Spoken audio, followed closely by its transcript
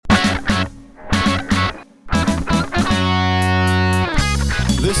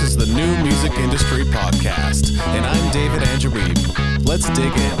Music Industry Podcast, and I'm David Angeweeb. Let's dig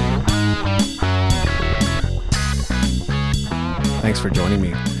in. Thanks for joining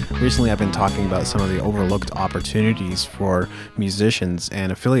me. Recently, I've been talking about some of the overlooked opportunities for musicians,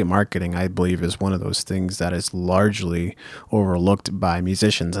 and affiliate marketing, I believe, is one of those things that is largely overlooked by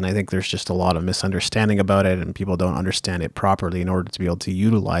musicians. And I think there's just a lot of misunderstanding about it, and people don't understand it properly in order to be able to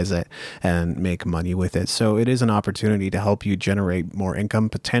utilize it and make money with it. So it is an opportunity to help you generate more income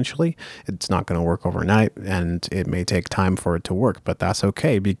potentially. It's not going to work overnight, and it may take time for it to work, but that's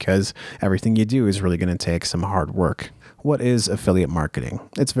okay because everything you do is really going to take some hard work. What is affiliate marketing?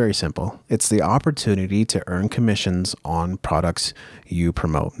 It's very simple. It's the opportunity to earn commissions on products you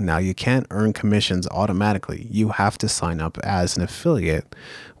promote. Now, you can't earn commissions automatically. You have to sign up as an affiliate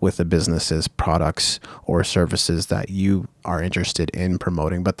with the business's products or services that you are interested in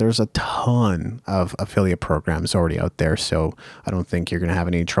promoting. But there's a ton of affiliate programs already out there, so I don't think you're going to have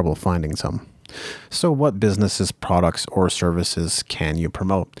any trouble finding some. So what businesses, products, or services can you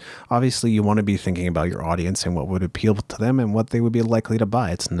promote? Obviously, you want to be thinking about your audience and what would appeal to them and what they would be likely to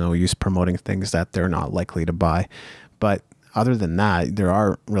buy. It's no use promoting things that they're not likely to buy. But other than that, there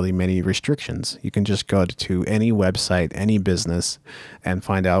are really many restrictions. You can just go to any website, any business, and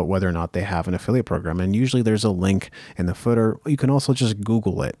find out whether or not they have an affiliate program. And usually there's a link in the footer. You can also just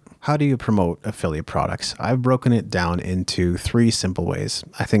Google it. How do you promote affiliate products? I've broken it down into 3 simple ways.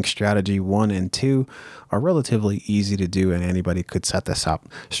 I think strategy 1 and 2 are relatively easy to do, and anybody could set this up.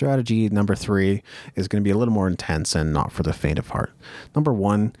 Strategy number 3 is going to be a little more intense and not for the faint of heart. Number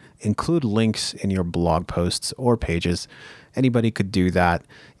 1, include links in your blog posts or pages. Anybody could do that.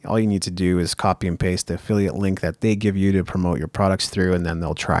 All you need to do is copy and paste the affiliate link that they give you to promote your products through, and then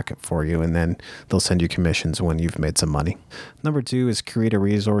they'll track it for you, and then they'll send you commissions when you've made some money. Number 2 is create a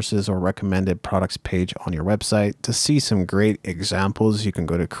resources or recommended products page on your website. To see some great examples, you can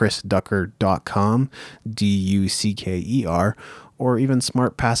go to chrisducker.com, DUCKER, or even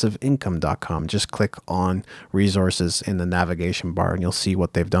smartpassiveincome.com. Just click on resources in the navigation bar and you'll see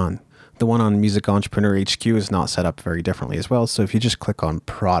what they've done. The one on Music Entrepreneur HQ is not set up very differently as well. So if you just click on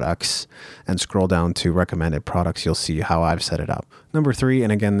products and scroll down to recommended products, you'll see how I've set it up. Number 3,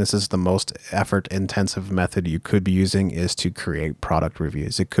 and again, this is the most effort intensive method you could be using, is to create product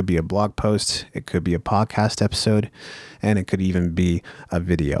reviews. It could be a blog post, it could be a podcast episode, and it could even be a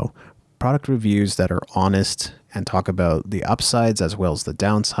video. Product reviews that are honest and talk about the upsides as well as the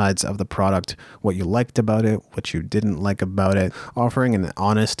downsides of the product, what you liked about it, what you didn't like about it. Offering an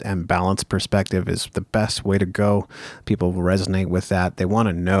honest and balanced perspective is the best way to go. People will resonate with that. They want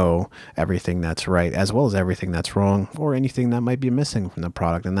to know everything that's right as well as everything that's wrong or anything that might be missing from the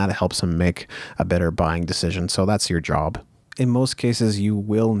product, and that helps them make a better buying decision. So that's your job. In most cases, you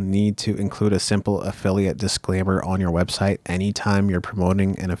will need to include a simple affiliate disclaimer on your website anytime you're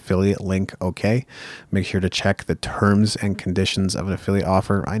promoting an affiliate link, okay? Make sure to check the terms and conditions of an affiliate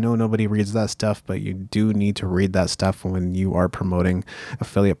offer. I know nobody reads that stuff, but you do need to read that stuff when you are promoting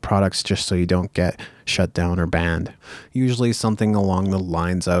affiliate products just so you don't get shut down or banned. Usually something along the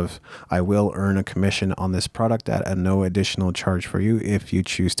lines of, I will earn a commission on this product at a no additional charge for you if you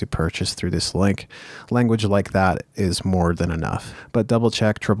choose to purchase through this link. Language like that is more than enough. But double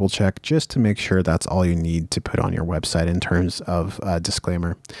check, triple check, just to make sure that's all you need to put on your website in terms of a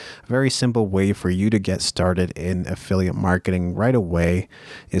disclaimer. A very simple way for you to get started in affiliate marketing right away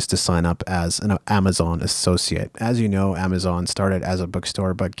is to sign up as an Amazon associate. As you know, Amazon started as a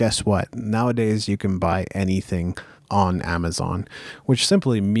bookstore, but guess what? Nowadays, you can buy anything on Amazon, which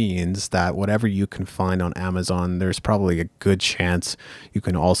simply means that whatever you can find on Amazon, there's probably a good chance you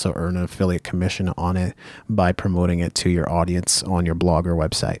can also earn an affiliate commission on it by promoting it to your audience on your blog or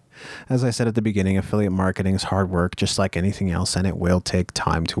website. As I said at the beginning, affiliate marketing is hard work, just like anything else, and it will take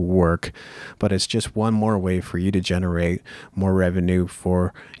time to work, but it's just one more way for you to generate more revenue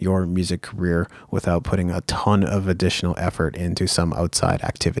for your music career without putting a ton of additional effort into some outside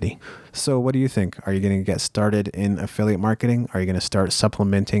activity. So what do you think? Are you going to get started in affiliate marketing? Are you going to start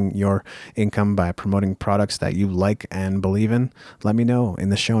supplementing your income by promoting products that you like and believe in? Let me know in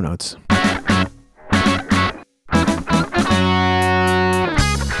the show notes.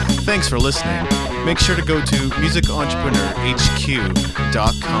 Thanks for listening. Make sure to go to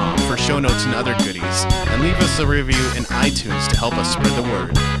musicentrepreneur.hq.com for show notes and other goodies, and leave us a review in iTunes to help us spread the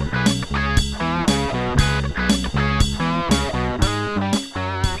word.